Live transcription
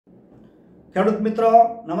ખેડૂત મિત્રો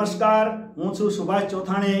નમસ્કાર, હું છું સુભાષ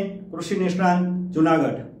ચોથાણી, કૃષિ નિષ્ણાંત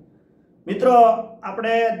જુનાગઢ। મિત્રો,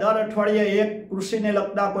 આપણે દર અઠવાડિયે એક કૃષિને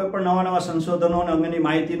લગતા કોઈ પણ નવા સંશોધનો અને અંગેની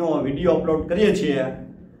માહિતીનો વિડીયો અપલોડ કરીએ છીએ।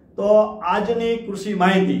 તો આજની કૃષિ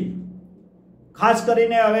માહિતી ખાસ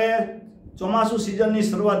કરીને હવે ચોમાસુ સિઝનની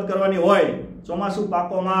શરૂઆત કરવાની હોય, ચોમાસુ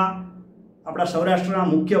પાકોમાં આપણા સૌરાષ્ટ્રના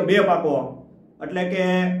મુખ્ય બે પાકો એટલે કે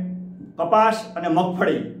કપાસ અને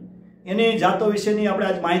મગફળી, એની જાતો વિશેની આપણે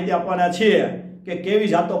આજ માહિતી આપવાના છીએ કે કેવી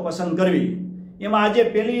જાતો પસંદ કરવી। એમાં આજે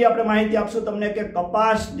પહેલી આપણે માહિતી આપશું તમને કે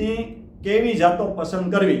કપાસની કેવી જાતો પસંદ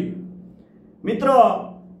કરવી। મિત્રો,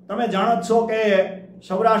 તમે જાણો જ છો કે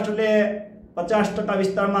સૌરાષ્ટ્ર એટલે 50%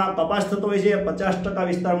 વિસ્તારમાં કપાસ થતો હોય છે, 50%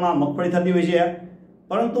 વિસ્તારમાં મગફળી થતી હોય છે।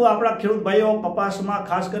 પરંતુ આપણા ખેડૂત ભાઈઓ કપાસમાં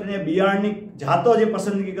ખાસ કરીને બિયારણની જાતો જે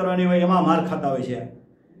પસંદગી કરવાની હોય એમાં માર ખાતા હોય છે,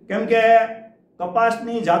 કેમ કે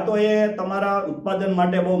કપાસની જાતો એ તમારા ઉત્પાદન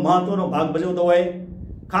માટે બહુ મહત્વનો ભાગ ભજવતો હોય।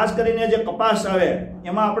 ખાસ કરીને જે કપાસ આવે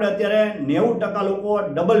એમાં આપણે અત્યારે 90% લોકો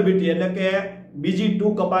ડબલ બીટી એટલે કે બીજી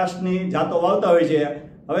 2 કપાસની જાતો વાવતા હોય છે।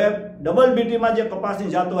 હવે ડબલ બીટીમાં જે કપાસની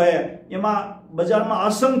જાતો છે એમાં બજારમાં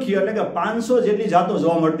અસંખ્ય એટલે કે 500 જેટલી જાતો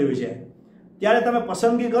જોવા મળતી હોય છે। ત્યારે તમે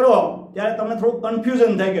પસંદગી કરો ત્યારે તમને થોડું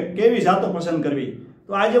કન્ફ્યુઝન થાય કે કેવી જાતો પસંદ કરવી।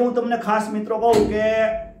 તો આજે હું તમને ખાસ મિત્રો કહું કે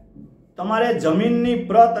તમારે જમીનની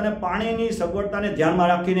પ્રત અને પાણીની સગવડતાને ધ્યાનમાં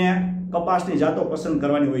રાખીને કપાસની જાતો પસંદ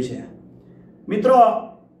કરવાની હોય છે। મિત્રો,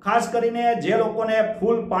 ખાસ કરીને જે લોકોને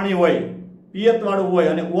ફૂલ પાણી હોય, પિયતવાળું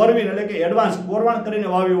હોય અને ઓરવીન એટલે કે એડવાન્સ કોરવાણ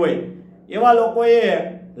કરીને વાવી હોય એવા લોકોએ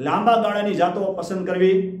લાંબા ગાળાની જાતો પસંદ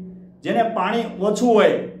કરવી। જેને પાણી ઓછું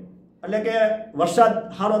હોય એટલે કે વરસાદ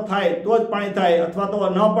સારો થાય તો જ પાણી થાય અથવા તો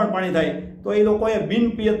ન પણ પાણી થાય તો એ લોકોએ બિન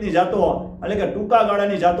પિયતની જાતો એટલે કે ટૂંકા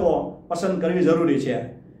ગાળાની જાતો પસંદ કરવી જરૂરી છે।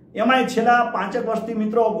 એમાંય છેલ્લા 5 વર્ષથી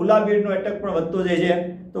મિત્રો ગુલાબી ઈયળનો એટેક પણ વધતો જાય છે,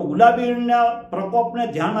 તો ગુલાબી ઈયળના પ્રકોપને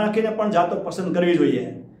ધ્યાનમાં રાખીને પણ જાતો પસંદ કરવી જોઈએ।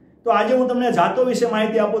 તો આજે હું તમને જાતો વિશે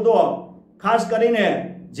માહિતી આપું તો ખાસ કરીને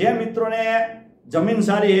જે મિત્રોને જમીન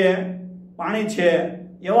સારી છે, પાણી છે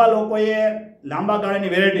એવા લોકોએ લાંબા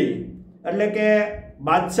ગાળાની વેરાયટી એટલે કે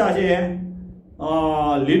બાદશાહ છે,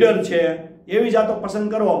 લીડર છે એવી જાતો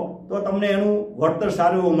પસંદ કરો તો તમને એનું વળતર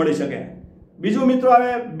સારું એવું મળી શકે। બીજું મિત્રો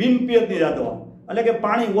આવે બિન પિયતની જાતો એટલે કે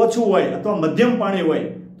પાણી ઓછું હોય અથવા મધ્યમ પાણી હોય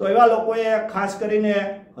તો એવા લોકોએ ખાસ કરીને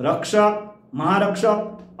રક્ષક, મહારક્ષક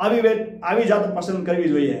આવી જાતો પસંદ કરવી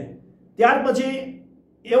જોઈએ। ત્યાર પછી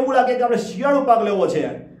એવું લાગે કે આપણે શિયાળુ પાક લેવો છે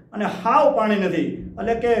અને હાવ પાણી નથી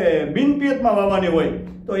એટલે કે બિન પિયતમાં વાવવાની હોય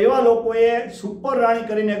તો એવા લોકોએ સુપર રાણી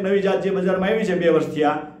કરીને એક નવી જાત જે બજારમાં આવી છે 2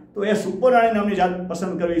 વર્ષથી તો એ સુપર રાણી નામની જાત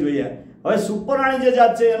પસંદ કરવી જોઈએ। હવે સુપર રાણી જે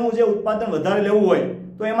જાત છે એનું જે ઉત્પાદન વધારે લેવું હોય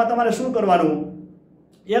તો એમાં તમારે શું કરવાનું,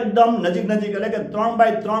 એકદમ નજીક એટલે કે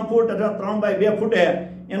 3x3 ફૂટ અથવા 3x2 ફૂટે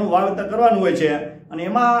એનું વાવેતર કરવાનું હોય છે। અને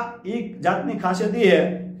એમાં એ જાતની ખાસિયત એ છે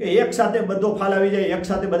કે એક સાથે બધો ફાલ આવી જાય, એક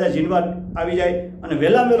સાથે બધા ઝીંડવા આવી જાય અને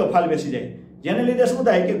વહેલો ફાલ બેસી જાય, જેને લીધે શું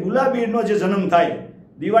થાય કે ગુલાબી ઈયળનો જે જન્મ થાય,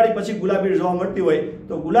 દિવાળી પછી ગુલાબી ઈયળ જોવા મળતી હોય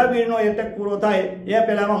તો ગુલાબી ઈયળનો એટેક પૂરો થાય એ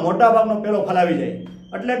પહેલામાં મોટા ભાગનો પહેલો ફાલ આવી જાય।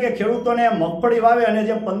 એટલે કે ખેડૂતોને મગફળી વાવે અને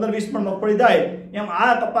જેમ 15-20 પણ મગફળી થાય એમ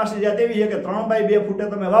આ કપાસની જાત એવી છે કે 3x2 ફૂટે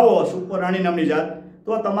તમે વાવો સુપર રાણી નામની જાત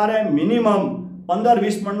તો તમારે મિનિમમ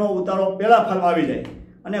 15-20 મણનો ઉતારો પહેલા ફાલ આવી જાય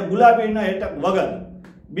અને ગુલાબી ઈયળના એટેક વગર।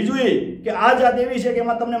 બીજું એ કે આ જાત એવી છે કે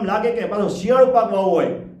એમાં તમને એમ લાગે કે પાછો શિયાળુ પાક વાવવો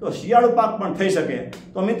હોય તો શિયાળુ પાક પણ થઈ શકે।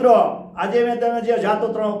 તો મિત્રો, આજે મેં તમે જે જાતો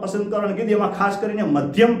 3 પસંદ કરવાની કીધી એમાં ખાસ કરીને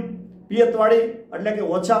મધ્યમ પિયતવાળી એટલે કે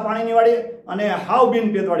ઓછા પાણીની વાળી અને હાવ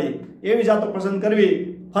બિન પિયતવાળી એવી જાતો પસંદ કરવી।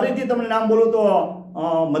 ફરીથી તમને નામ બોલું તો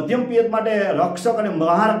મધ્યમ પિયત માટે રક્ષક અને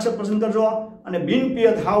મહારક્ષક પસંદ કરજો અને બિન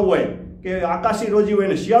પિયત હાવ હોય કે આકાશી રોજી હોય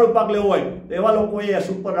ને શિયાળુ પાક લેવો હોય તો એવા લોકોએ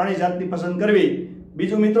સુપર રાણી જાતની પસંદ કરવી।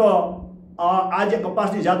 બીજું મિત્રો, આ જે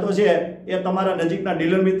કપાસની જાતો છે એ તમારા નજીકના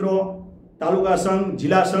ડીલર મિત્રો, તાલુકા સંઘ,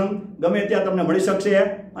 જિલ્લા સંઘ ગમે ત્યાં તમને મળી શકશે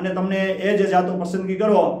અને તમને એ જે જાતો પસંદગી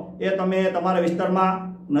કરો એ તમે તમારા વિસ્તારમાં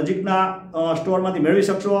નજીકના સ્ટોરમાંથી મેળવી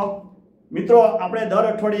શકશો। મિત્રો, આપણે દર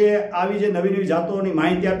અઠવાડિયે આવી જે નવી જાતોની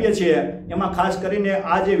માહિતી આપીએ છીએ એમાં ખાસ કરીને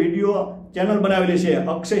આ જે વિડીયો ચેનલ બનાવેલી છે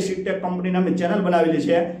અક્ષય સીડટેક કંપની નામની ચેનલ બનાવેલી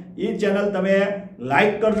છે, એ ચેનલ તમે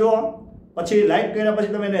લાઈક કરજો, પછી લાઈક કર્યા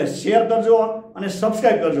પછી તમે એને શેર કરજો અને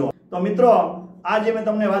સબસ્ક્રાઈબ કરજો। તો મિત્રો, આ જે મેં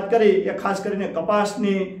તમને વાત કરી એ ખાસ કરીને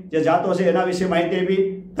કપાસની જે જાતો છે એના વિશે માહિતી આપી।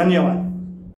 ધન્યવાદ।